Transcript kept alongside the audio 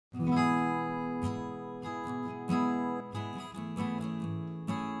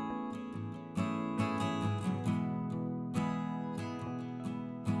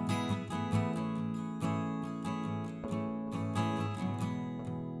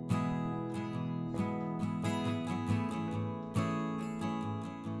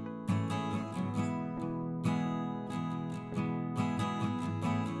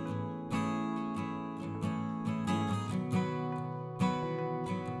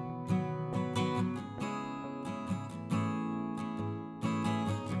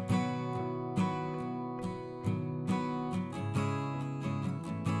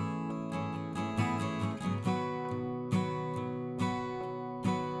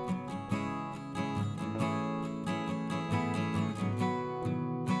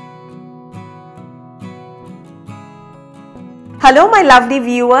Hello my lovely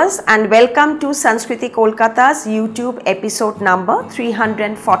viewers and welcome to Sanskriti Kolkata's YouTube episode number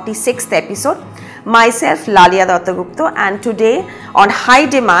 346th episode. Myself Lalia Dattagupta, and today on High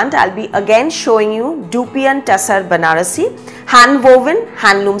Demand I'll be again showing you DUPION Benarasi hand woven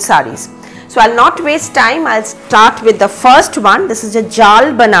handloom sarees. So I'll not waste time, I'll start with the first one. This is a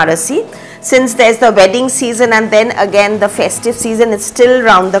JAAL Banarasi. Since there's the wedding season and then again the festive season is still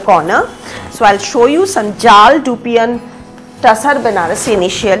round the corner. So I'll show you some JAAL DUPION Benarasi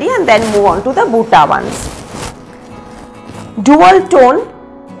initially and then move on to the Bhuta ones. Dual tone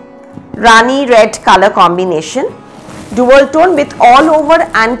RANI red color combination. Dual tone with all over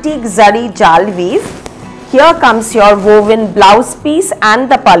antique zari JAAL weave. Here comes your woven blouse piece and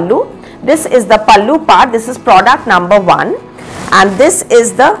the pallu. This is the pallu part. This is product number 1 and this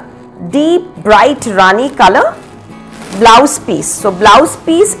is the deep bright RANI color blouse piece. So blouse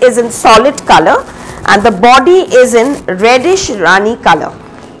piece is in solid color and the body is in reddish RANI color.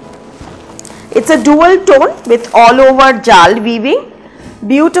 It's a dual tone with all over JAAL weaving.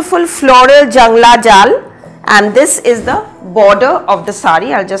 Beautiful floral jangla JAAL, and this is the border of the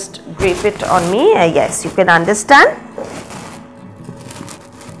sari. I'll just drape it on me. Yes, you can understand.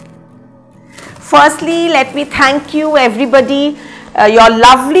 Firstly, let me thank you everybody. Your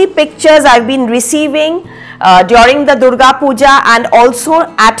lovely pictures I've been receiving during the Durga Puja and also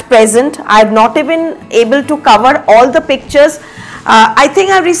at present. I have not even able to cover all the pictures. I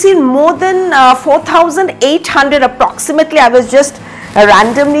think I received more than 4,800 approximately. I was just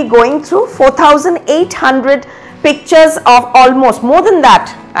randomly going through 4,800 pictures of almost more than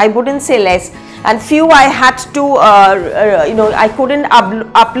that. I wouldn't say less. And few I had to, I couldn't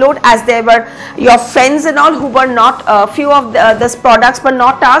upload as there were your friends and all who were not, few of these products were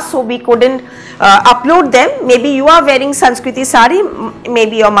not ours, so we couldn't upload them. Maybe you are wearing Sanskriti sari,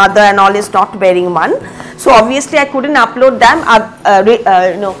 maybe your mother and all is not wearing one. So obviously I couldn't upload them.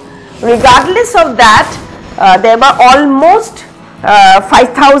 Regardless of that, there were almost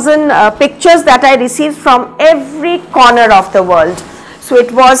 5,000 pictures that I received from every corner of the world. So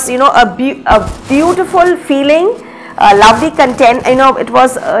it was, a beautiful feeling, lovely content. It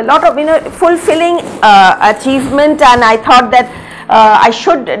was a lot of, fulfilling achievement, and I thought that I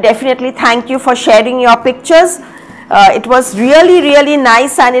should definitely thank you for sharing your pictures. It was really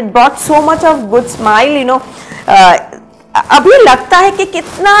nice and it brought so much of good smile. अभी लगता है कि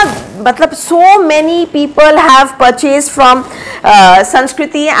कितना मतलब so many people have purchased from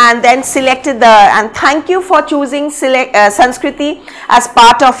Sanskriti and then selected the, and thank you for choosing Sanskriti as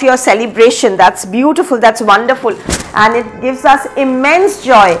part of your celebration. That's beautiful, that's wonderful, and it gives us immense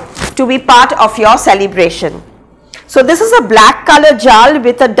joy to be part of your celebration. So this is a black color JAAL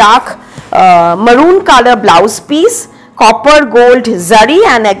with a dark maroon color blouse piece, copper gold zari,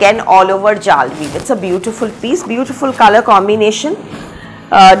 and again all over JAAL weave. It's a beautiful piece, beautiful color combination.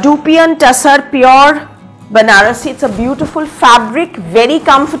 DUPION pure Banarasi. It's a beautiful fabric, very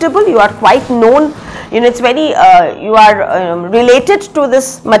comfortable. You are quite known, it's very, you are related to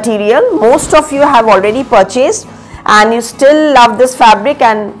this material. Most of you have already purchased and you still love this fabric,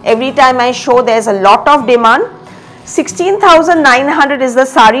 and every time I show there's a lot of demand. 16,900 is the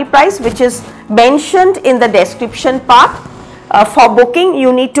sari price, which is mentioned in the description part. For booking,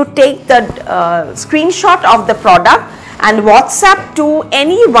 you need to take the screenshot of the product and WhatsApp to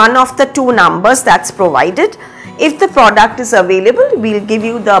any one of the 2 numbers that's provided. If the product is available, we'll give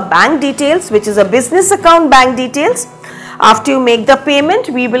you the bank details, which is a business account bank details. After you make the payment,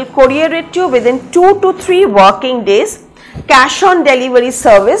 we will courier it to you within 2 to 3 working days. Cash on delivery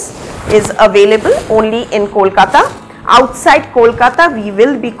service is available only in Kolkata. Outside Kolkata, we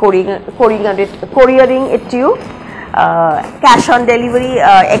will be couriering it to you. Cash on delivery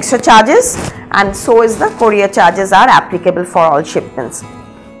extra charges, and so is the courier charges are applicable for all shipments.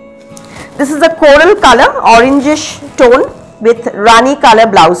 This is a coral color, orangish tone with RANI color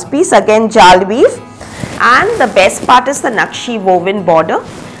blouse piece, again JAAL weave, and the best part is the Nakshi woven border.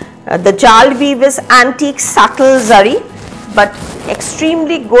 The JAAL weave is antique subtle zari, but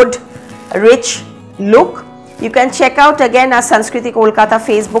extremely good rich look. You can check out again our Sanskriti Kolkata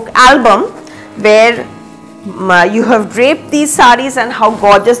Facebook album, where you have draped these sarees and how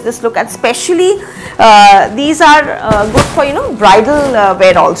gorgeous this look, and especially these are good for bridal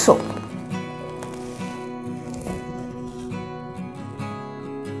wear also.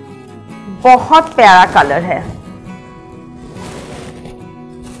 बहुत प्यारा colour है.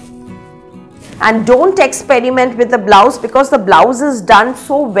 And don't experiment with the blouse, because the blouse is done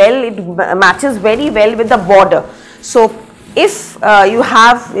so well, it matches very well with the border. So if you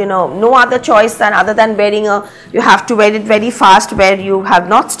have no other choice than other than wearing you have to wear it very fast where you have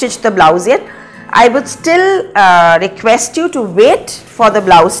not stitched the blouse yet, I would still request you to wait for the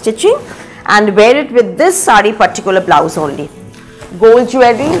blouse stitching and wear it with this saree particular blouse only. Gold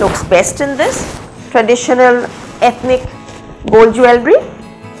jewelry looks best in this, traditional ethnic gold jewelry.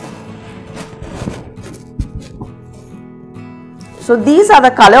 So these are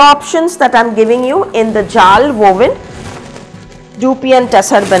the color options that I am giving you in the JAAL woven DUPION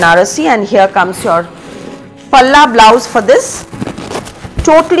Tussar Banarasi, and here comes your palla blouse for this.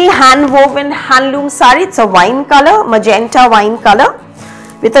 Totally hand woven handloom saree. It's a wine color, magenta wine color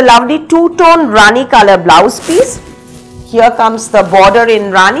with a lovely two-tone RANI color blouse piece. Here comes the border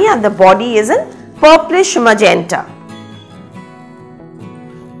in RANI and the body is in purplish magenta.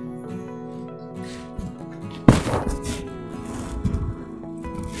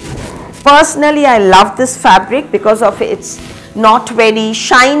 Personally, I love this fabric because of its not very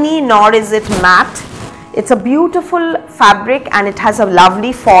shiny nor is it matte. It's a beautiful fabric and it has a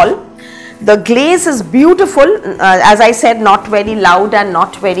lovely fall. The glaze is beautiful, as I said, not very loud and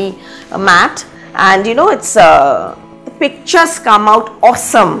not very matte, and you know, it's the pictures come out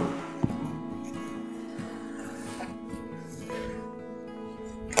awesome.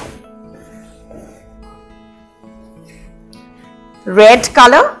 Red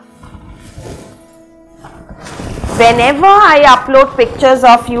color. Whenever I upload pictures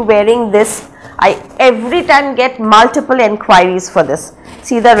of you wearing this, I every time get multiple enquiries for this.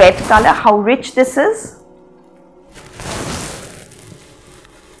 See the red color, how rich this is.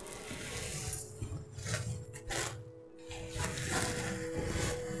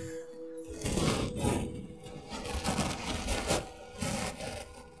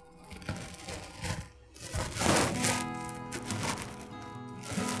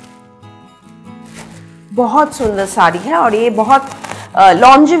 बहुत सुंदर साड़ी है और ये बहुत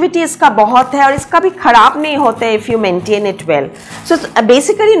longevity इसका बहुत है और इसका भी खराब नहीं होता है if you maintain it well. So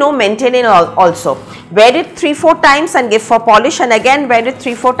basically no maintenance also. Wear it 3-4 times and give for polish, and again wear it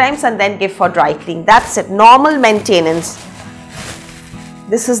 3-4 times and then give for dry clean. That's it, normal maintenance.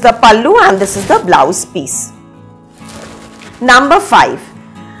 This is the pallu and this is the blouse piece. Number 5.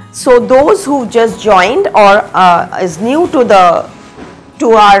 So those who just joined or is new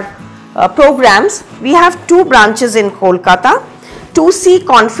to our programs, we have 2 branches in Kolkata. 2C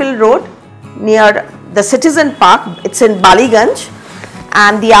Cornfield Road near the Citizen Park, it's in Baliganj,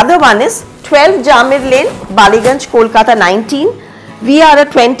 and the other one is 12 Jamir Lane, Baliganj, Kolkata 19. We are a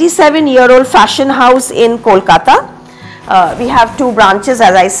 27-year-old fashion house in Kolkata. We have 2 branches,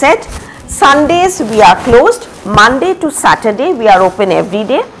 as I said. Sundays we are closed, Monday to Saturday we are open every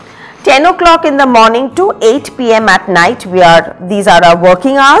day. 10 o'clock in the morning to 8 p.m. at night, these are our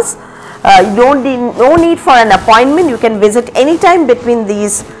working hours. No need for an appointment. You can visit anytime between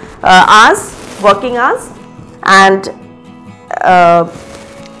these working hours, and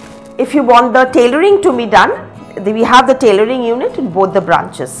if you want the tailoring to be done, we have the tailoring unit in both the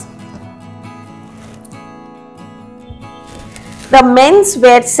branches. The men's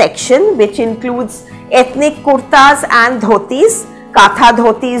wear section, which includes ethnic kurtas and dhotis, katha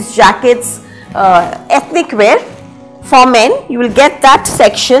dhotis, jackets, ethnic wear. For men, you will get that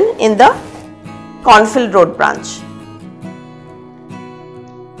section in the Cornfield Road branch.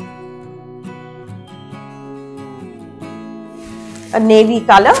 A navy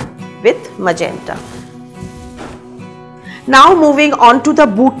color with magenta. Now moving on to the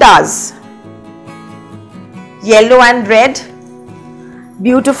bootas. Yellow and red.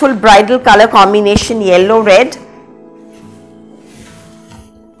 Beautiful bridal color combination, yellow red.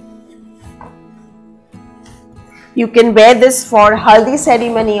 You can wear this for haldi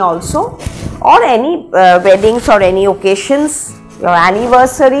ceremony also, or any weddings or any occasions, your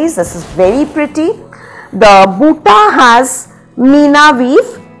anniversaries. This is very pretty. The boota has MEENA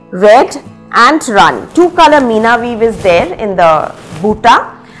weave, red and rani. 2-color MEENA weave is there in the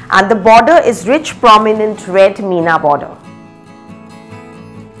boota, and the border is rich prominent red MEENA border.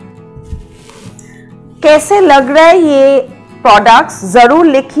 कैसे लग रहा है ये products जरूर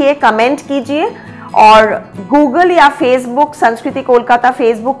लिखिए, comment कीजिए, और Google या फेसबुक संस्कृति कोलकाता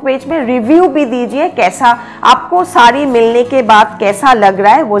फेसबुक पेज में रिव्यू भी दीजिए, कैसा आपको साड़ी मिलने के बाद कैसा लग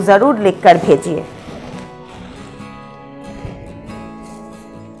रहा है वो जरूर लिखकर भेजिए।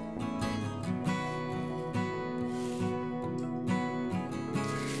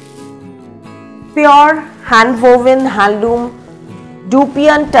 Pure hand woven handloom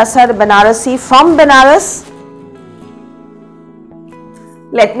DUPION Tussar Banarasi from Benaras.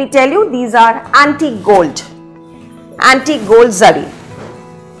 Let me tell you, these are antique gold zari.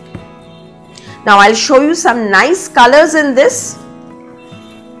 Now I'll show you some nice colors in this.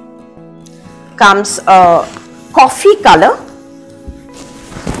 Comes a coffee color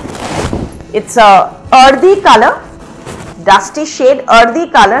It's a earthy color, dusty shade, earthy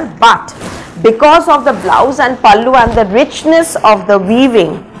color, but because of the blouse and pallu and the richness of the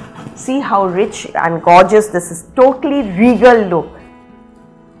weaving, see how rich and gorgeous this is, totally regal look.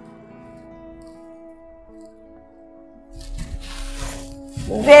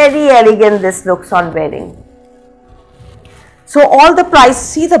 Very elegant this looks on wearing. So all the price,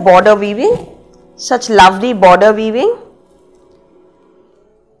 see the border weaving, such lovely border weaving.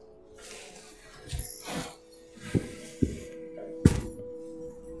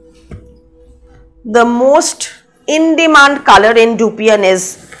 The most in demand color in DUPION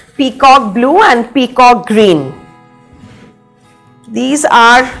is peacock blue and peacock green. These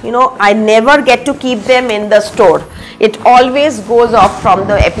are, I never get to keep them in the store. It always goes off from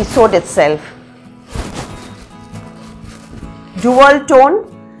the episode itself. Dual tone,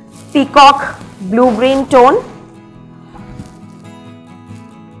 peacock blue-green tone.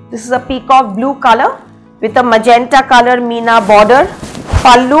 This is a peacock blue color with a magenta color MEENA border,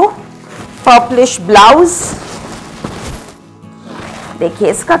 pallu, purplish blouse. देखिए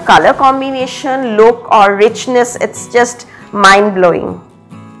इसका color combination, look और richness, it's just mind-blowing.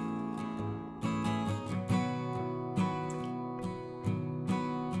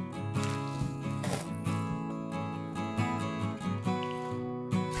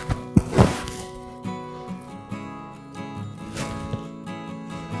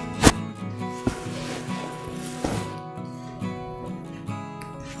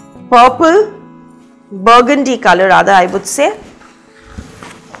 Purple, burgundy color rather, I would say.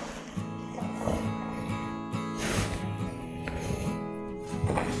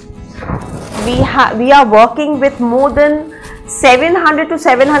 We are working with more than 700 to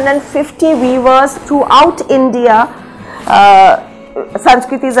 750 weavers throughout India.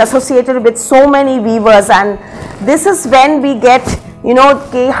 Sanskriti is associated with so many weavers, and this is when we get,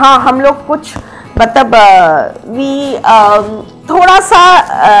 कि हाँ हम लोग कुछ मतलब थोड़ा सा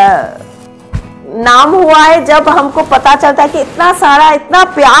नाम हुआ है जब हमको पता चलता है कि इतना सारा, इतना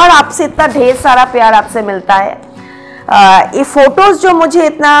प्यार आपसे, इतना ढेर सारा प्यार आपसे मिलता है. ये फोटोज जो मुझे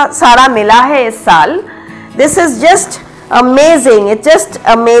इतना सारा मिला है इस साल, this is just amazing. It's just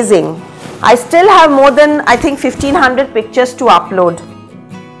amazing. I still have more than, I think, 1500 pictures to upload.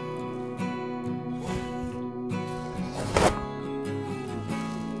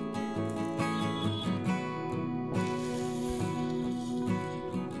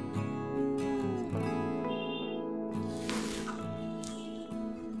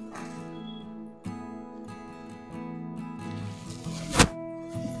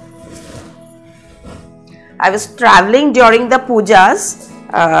 I was traveling during the pujas,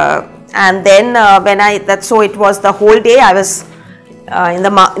 and then so it was the whole day. I was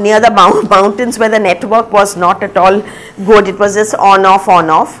near the mountains where the network was not at all good. It was just on off.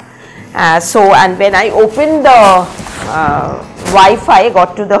 And when I opened the Wi-Fi,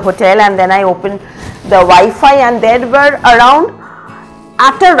 got to the hotel, and then I opened the Wi-Fi, and there were around,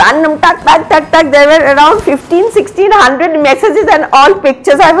 after random there were around 1600 messages and all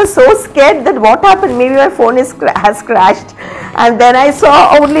pictures. I was so scared that what happened, maybe my phone has crashed, and then I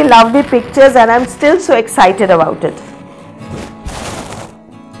saw only lovely pictures, and I'm still so excited about it.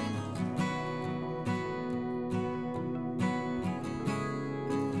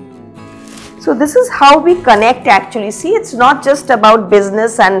 So this is how we connect actually. See, it's not just about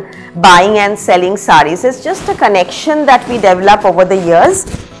business and buying and selling sarees. It's just a connection that we develop over the years,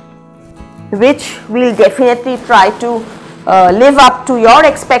 which we'll definitely try to live up to your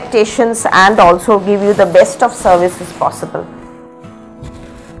expectations and also give you the best of services possible.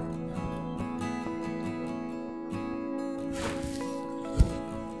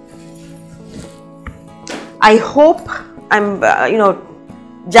 I hope I'm,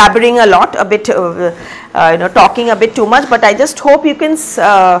 jabbering a lot, a bit, talking a bit too much, but I just hope you can,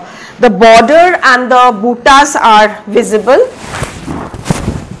 the border and the buttas are visible.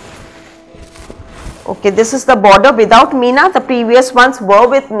 Okay, this is the border without MEENA. The previous ones were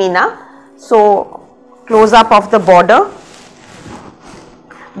with MEENA. So, close up of the border.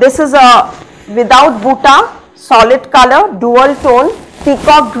 This is a without butta, solid color, dual tone,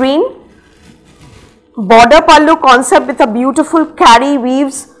 peacock green. Border pallu concept with a beautiful kari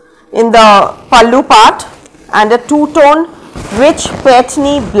weaves in the pallu part, and a two-tone rich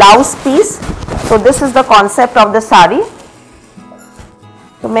patchni blouse piece. So this is the concept of the sari.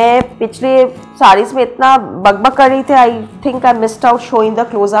 तो मैं पिछले sarees में इतना बकबक कर रही थी, I think I missed out showing the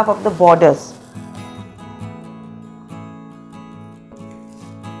close-up of the borders.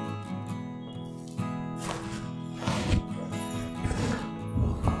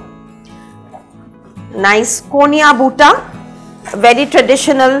 Nice konia butta, very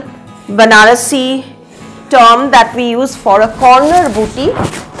traditional Banarasi term that we use for a corner booty.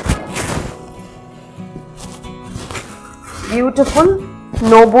 Beautiful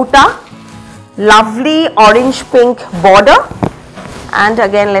no-buta, lovely orange pink border, and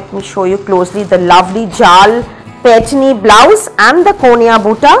again let me show you closely the lovely JAAL Bandhini blouse and the Konya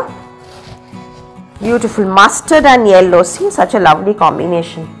buta. Beautiful mustard and yellow, see, such a lovely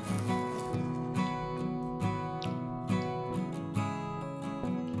combination.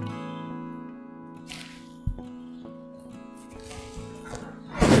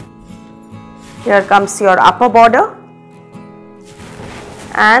 Here comes your upper border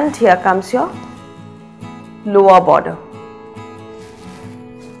and here comes your lower border.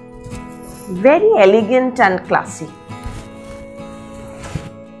 Very elegant and classy.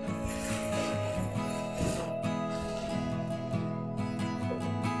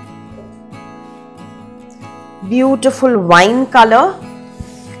 Beautiful wine color.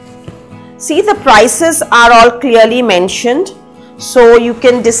 See, the prices are all clearly mentioned, so you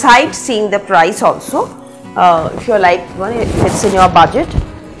can decide seeing the price also if you like one, if it's in your budget.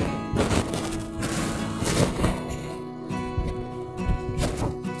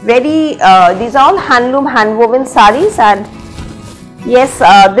 Very these are all handloom hand woven sarees, and yes,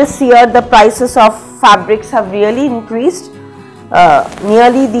 this year the prices of fabrics have really increased.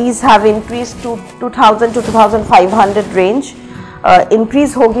 Nearly these have increased to 2000 to 2500 range.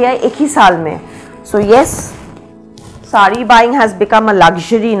 Increase हो गया है एक ही साल में. So yes, saree buying has become a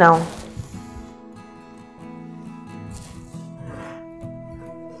luxury now.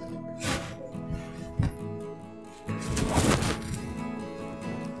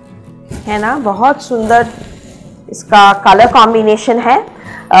 है ना, बहुत सुंदर इसका कलर कॉम्बिनेशन है.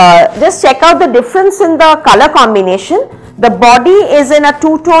 Just check out the difference in the color combination. The body is in a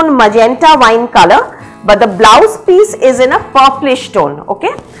two-tone magenta wine color, but the blouse piece is in a purplish tone.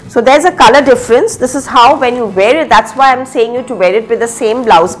 Okay, so there's a color difference. This is how when you wear it, that's why I'm saying you to wear it with the same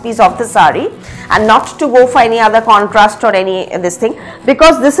blouse piece of the saree and not to go for any other contrast or any this thing,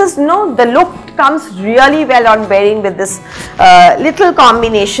 because this is the look comes really well on wearing with this little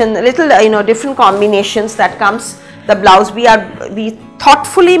combination, little different combinations that comes the blouse. We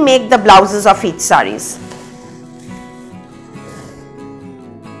thoughtfully make the blouses of each sarees.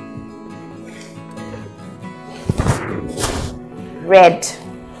 Red.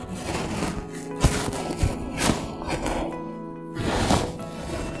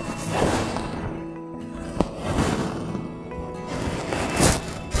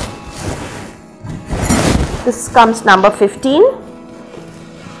 This comes number 15.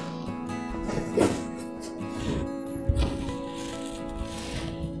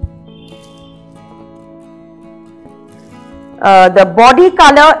 The body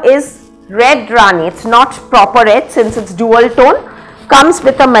color is red rani. It's not proper red since it's dual tone. Comes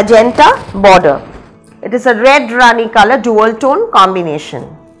with a magenta border. It is a red rani color dual tone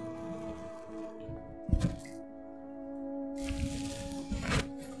combination.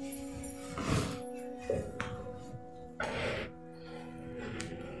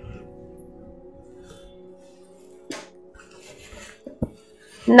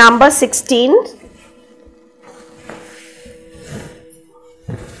 Number 16,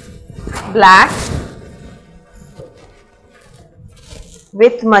 black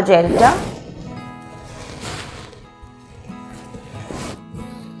with magenta.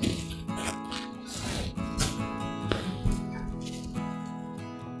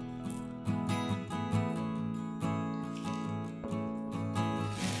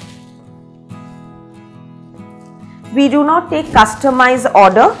 We do not take customized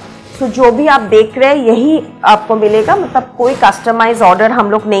order. तो जो भी आप देख रहे हैं यही आपको मिलेगा, मतलब कोई कस्टमाइज ऑर्डर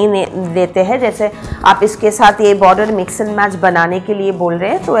हम लोग नहीं देते हैं. जैसे आप इसके साथ ये बॉर्डर मिक्स एंड मैच बनाने के लिए बोल रहे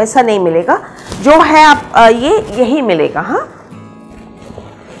हैं तो ऐसा नहीं मिलेगा. जो है आप यही मिलेगा. हाँ,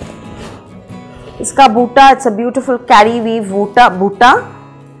 इसका बूटा, it's a beautiful carry weave Buta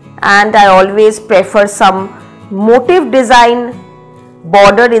and I always prefer some motive design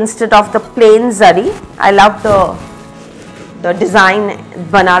border instead of the plain zari. I love the design,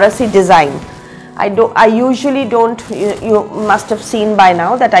 Banarasi design. I usually don't, you must have seen by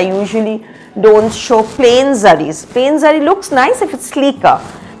now that I usually don't show plain zaris. Plain zari looks nice if it's sleeker,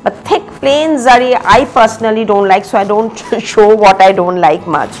 but thick plain zari I personally don't like, so I don't show what I don't like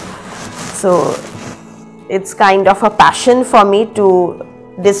much. So it's kind of a passion for me to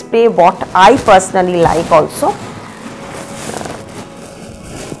display what I personally like also.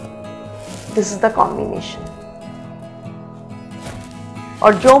 This is the combination.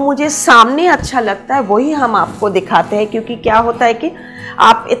 और जो मुझे सामने अच्छा लगता है वही हम आपको दिखाते हैं, क्योंकि क्या होता है कि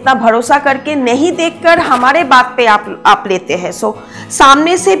आप इतना भरोसा करके नहीं देखकर हमारे बात पे आप लेते हैं। सो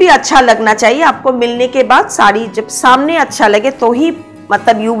सामने से भी अच्छा लगना चाहिए आपको। मिलने के बाद साड़ी जब सामने अच्छा लगे तो ही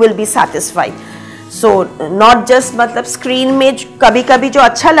मतलब you will be satisfied. So not just मतलब स्क्रीन में कभी कभी जो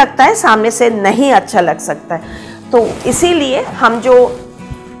अच्छा लगता है सामने से नहीं अच्छा लग सकता है। तो इसीलिए हम जो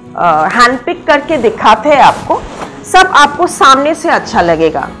हैंड पिक करके दिखाते हैं आपको, सब आपको सामने से अच्छा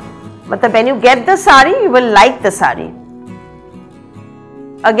लगेगा। मतलब when you get the saree, you will like the saree.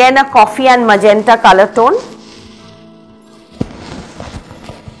 Again a coffee and magenta color tone.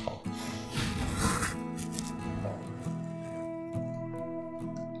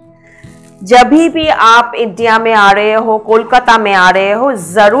 जब भी आप इंडिया में आ रहे हो, कोलकाता में आ रहे हो,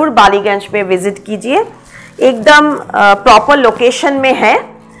 जरूर बालीगंज में विजिट कीजिए। एकदम प्रॉपर लोकेशन में है।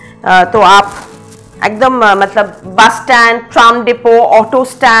 तो आप एकदम मतलब bus stand, tram depot, auto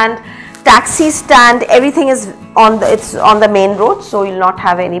stand, taxi stand, everything is it's on the main road, so you'll not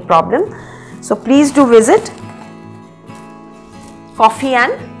have any problem. So please do visit. Coffee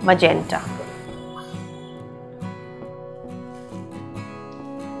and magenta.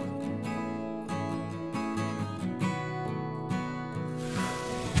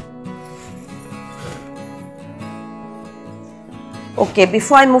 Okay,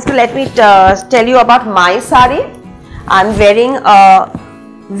 before I move to, let me tell you about my saree. I'm wearing a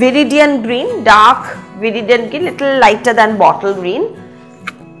Viridian green, dark Viridian green, little lighter than bottle green,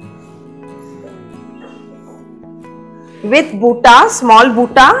 with buta, small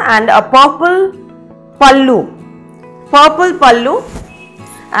buta, and a purple pallu,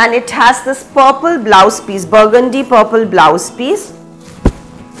 and it has this purple blouse piece, burgundy purple blouse piece.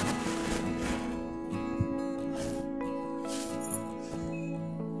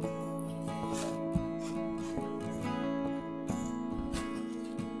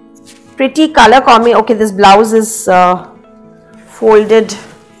 Pretty color combination. Okay, this blouse is folded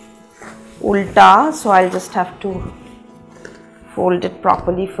ulta, so I'll just have to fold it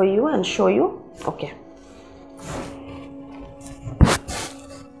properly for you and show you. Okay.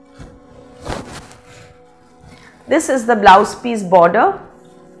 This is the blouse piece border.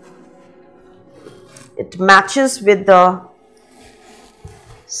 It matches with the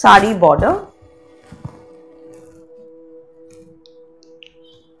sari border.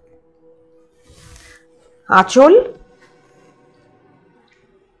 Achol,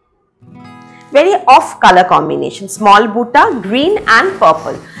 very off color combination, small buta, green and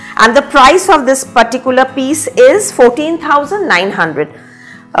purple, and the price of this particular piece is 14,900.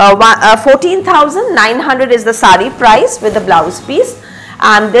 14,900 is the sari price with the blouse piece,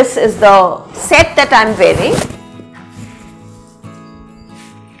 and this is the set that I am wearing.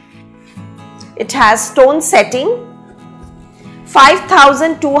 It has stone setting.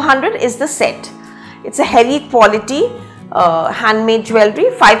 5,200 is the set. It's a heavy quality handmade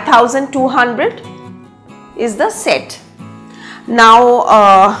jewelry. 5,200 is the set.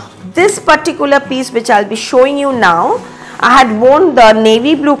 Now this particular piece which I'll be showing you now, I had worn the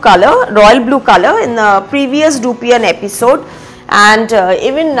navy blue color, royal blue color in the previous DUPION episode, and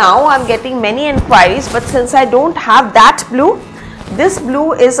even now I'm getting many inquiries, but since I don't have that blue, this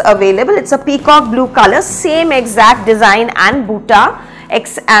blue is available. It's a peacock blue color, same exact design and buta,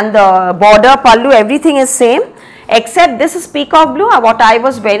 and the border, pallu, everything is same, except this is peacock blue. What I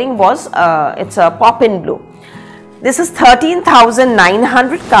was wearing was it's a pop-in blue. This is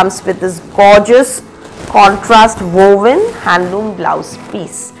 13,900, comes with this gorgeous contrast woven handloom blouse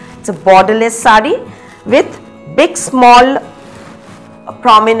piece. It's a borderless sari with big, small,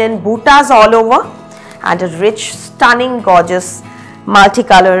 prominent butas all over, and a rich, stunning, gorgeous,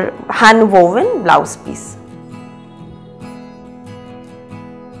 multicolor hand woven blouse piece.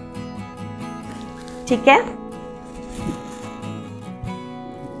 ठीक है?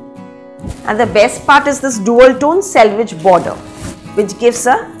 And the best part is this dual tone selvage border, which gives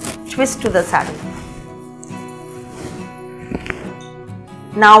a twist to the saree.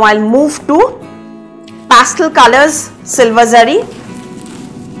 Now I'll move to pastel colors, silver zari,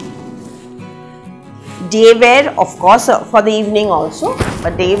 day wear, of course, for the evening also,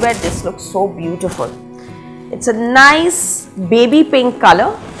 but day wear this looks so beautiful. It's a nice baby pink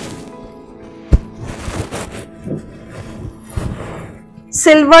color.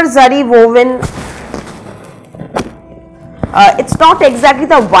 Silver zari woven, it's not exactly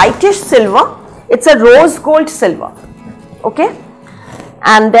the whitish silver, it's a rose gold silver, okay.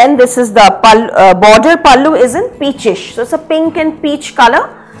 And then this is the border pallu is in peachish, so it's a pink and peach color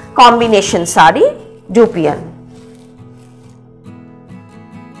combination sari, DUPION.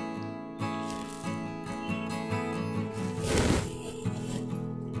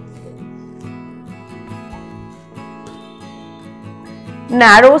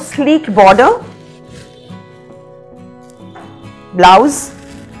 narrow sleek border, blouse,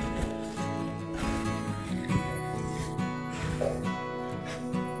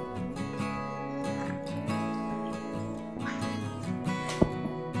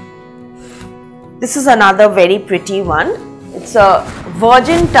 this is another very pretty one. It's a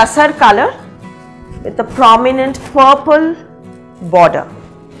virgin tussar color with a prominent purple border.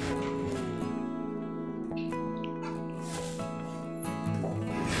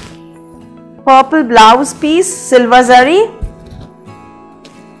 Purple blouse piece, silver zari.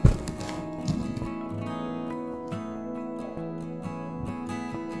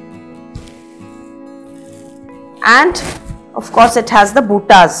 And of course it has the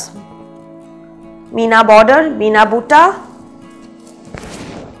buttas. Meena border, Meena butta.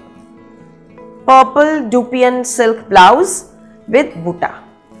 Purple DUPION silk blouse with butta.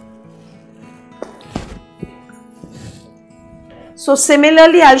 So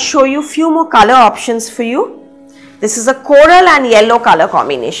similarly, I'll show you few more color options for you. This is a coral and yellow color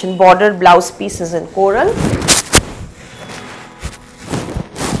combination. Border blouse piece is in coral.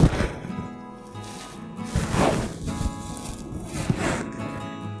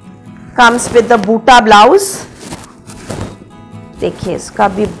 Comes with the butta blouse. देखिए इसका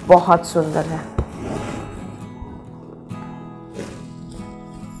भी बहुत सुंदर है.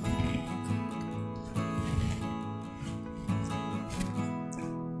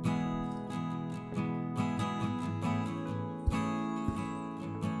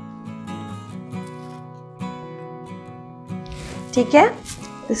 ठीक है.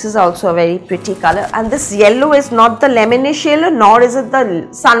 This is also a very pretty color, and this yellow is not the lemonish yellow, nor is it the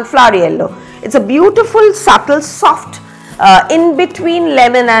sunflower yellow. It's a beautiful, subtle, soft in between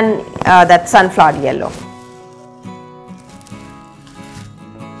lemon and that sunflower yellow.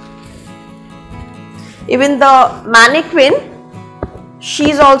 Even the mannequin,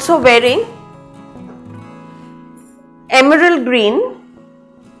 she is also wearing emerald green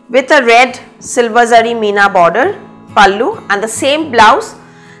with a red silver zari meena border, pallu, and the same blouse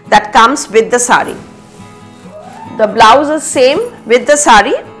that comes with the sari. The blouse is same with the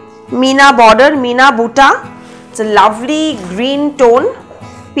sari, meena border, meena butta. It's a lovely green tone,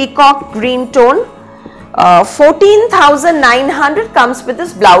 peacock green tone. 14,900 comes with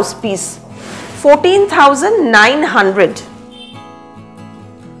this blouse piece. 14,900.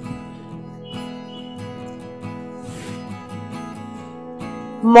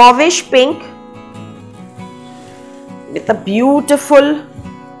 Mauvish pink with a beautiful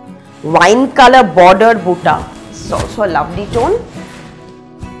wine color bordered butta. This is also a lovely tone.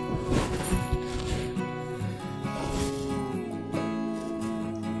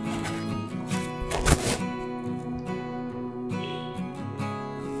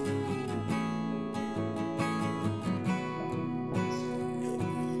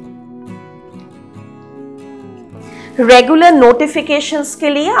 Regular notifications के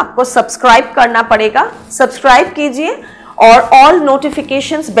लिए आपको subscribe करना पड़ेगा. Subscribe कीजिए और all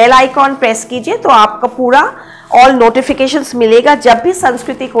notifications bell icon press कीजिए तो आपका पूरा ऑल नोटिफिकेशंस मिलेगा जब भी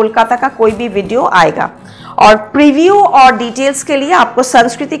संस्कृति कोलकाता का कोई भी वीडियो आएगा. और प्रीव्यू और डिटेल्स के लिए आपको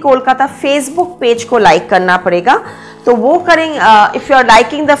संस्कृति कोलकाता फेसबुक पेज को लाइक करना पड़ेगा. तो वो करेंगे. If you are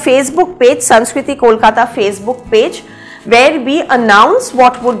liking the Facebook page, संस्कृति Kolkata Facebook page, where we announce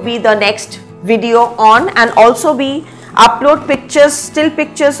what would be the next video on, and also we upload pictures, still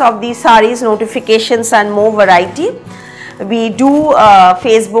pictures of these sarees, notifications and more variety. We do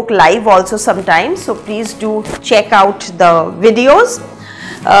Facebook live also sometimes, so please do check out the videos.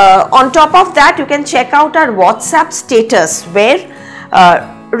 On top of that, you can check out our WhatsApp status where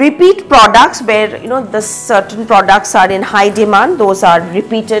repeat products, where you know the certain products are in high demand, those are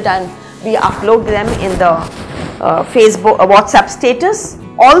repeated and we upload them in the Facebook WhatsApp status.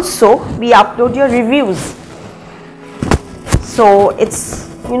 Also we upload your reviews, so it's,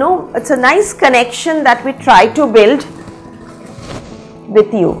 you know, it's a nice connection that we try to build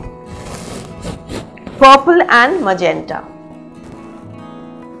with you. Purple and magenta.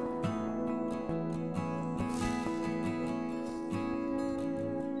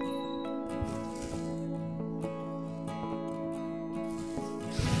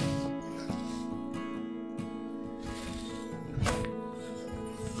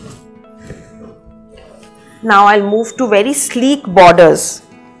 Now I'll move to very sleek borders,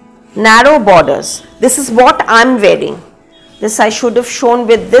 narrow borders. This is what I'm wearing. This I should have shown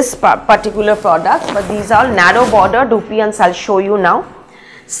with this particular product, but these are narrow border dupions. I'll show you now.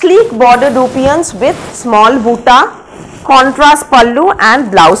 Sleek border dupions with small butta, contrast pallu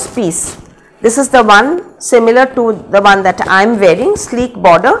and blouse piece. This is the one similar to the one that I'm wearing. Sleek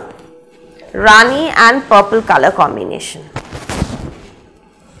border, rani and purple color combination.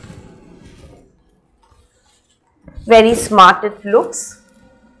 Very smart it looks.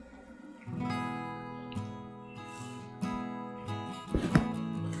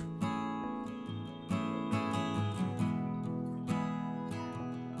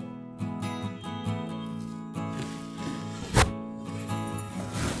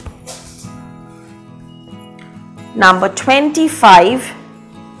 Number 25.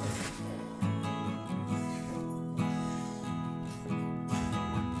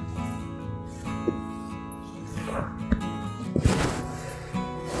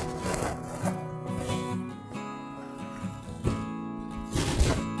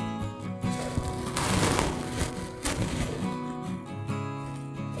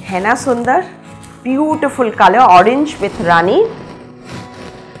 Henna Sundar, beautiful color, orange with Rani,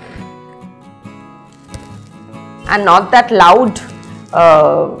 and not that loud.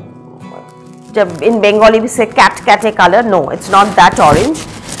 In Bengali we say cat color. No, it's not that orange.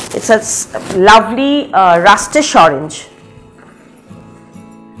 It's a lovely rustish orange.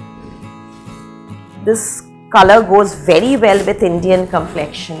 This color goes very well with Indian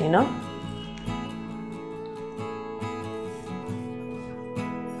complexion, you know.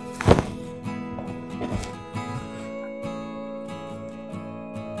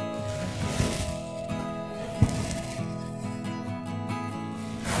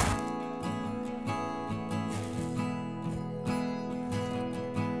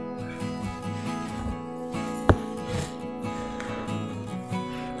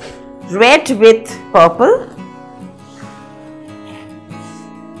 Red with purple.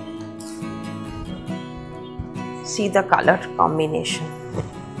 See the color combination.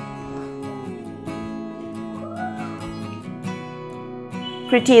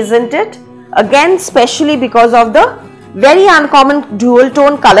 Pretty, isn't it? Again, especially because of the very uncommon dual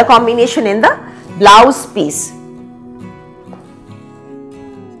tone color combination in the blouse piece.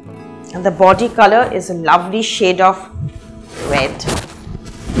 And the body color is a lovely shade of red.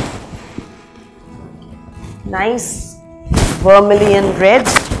 Nice vermilion red,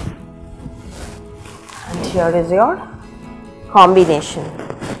 and here is your combination.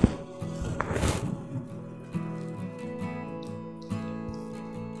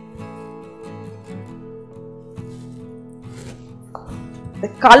 The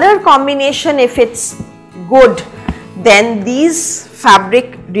color combination, if it's good, then these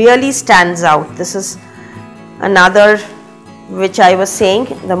fabric really stands out. This is another which I was saying,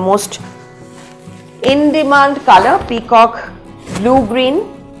 the most in demand color, peacock blue green,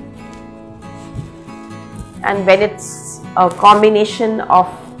 and when it's a combination of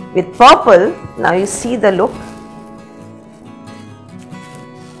with purple, now you see the look.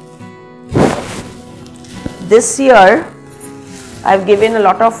 This year I've given a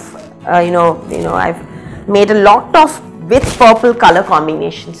lot of I've made a lot of with purple color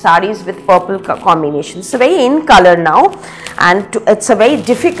combination, sarees with purple combination. It's a very in color now, and it's a very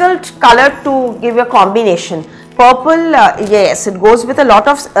difficult color to give a combination. Purple, yes, it goes with a lot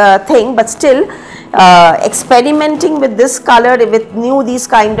of thing, but still experimenting with this color, with these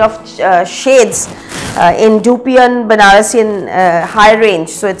kind of shades in DUPION Benarasi in high range.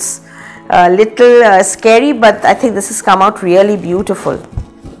 So it's a little scary, but I think this has come out really beautiful.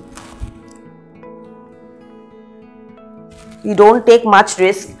 You don't take much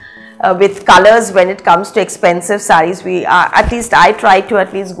risk with colors when it comes to expensive sarees. At least I try to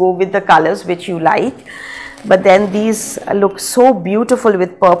at least go with the colors which you like. But then these look so beautiful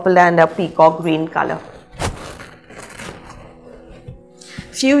with purple and a peacock green color.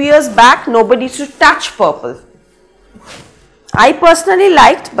 Few years back, nobody used to touch purple. I personally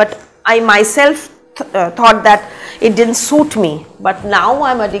liked, but I myself thought that it didn't suit me. But now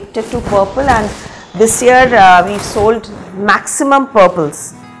I'm addicted to purple, and this year we've sold maximum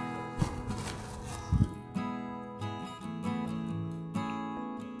purples.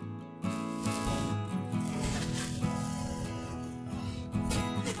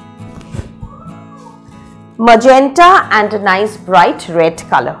 Magenta and a nice bright red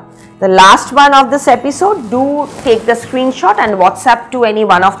color. The last one of this episode, do take the screenshot and WhatsApp to any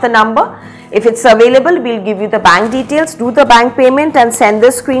one of the number. If it's available, we'll give you the bank details, do the bank payment and send the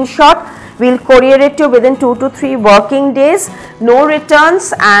screenshot. We'll courier it to you within 2 to 3 working days. No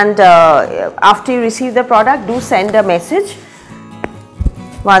returns, and after you receive the product, do send a message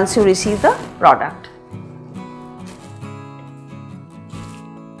once you receive the product.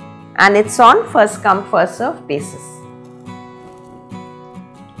 And it's on first come first serve basis.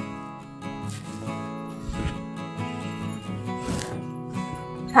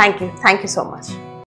 Thank you so much.